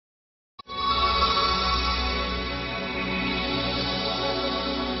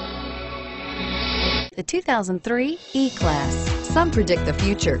The 2003 E-Class. Some predict the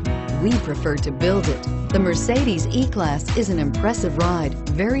future. We prefer to build it. The Mercedes E-Class is an impressive ride,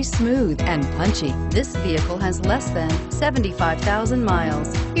 very smooth and punchy. This vehicle has less than 75,000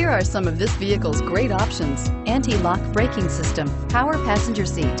 miles. Here are some of this vehicle's great options: anti-lock braking system, power passenger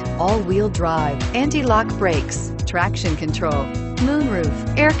seat, all-wheel drive, anti-lock brakes, traction control,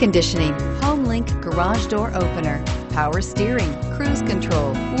 moonroof, air conditioning, Homelink garage door opener, power steering, cruise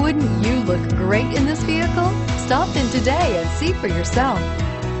control. Wouldn't you look great in this vehicle? Stop in today and see for yourself.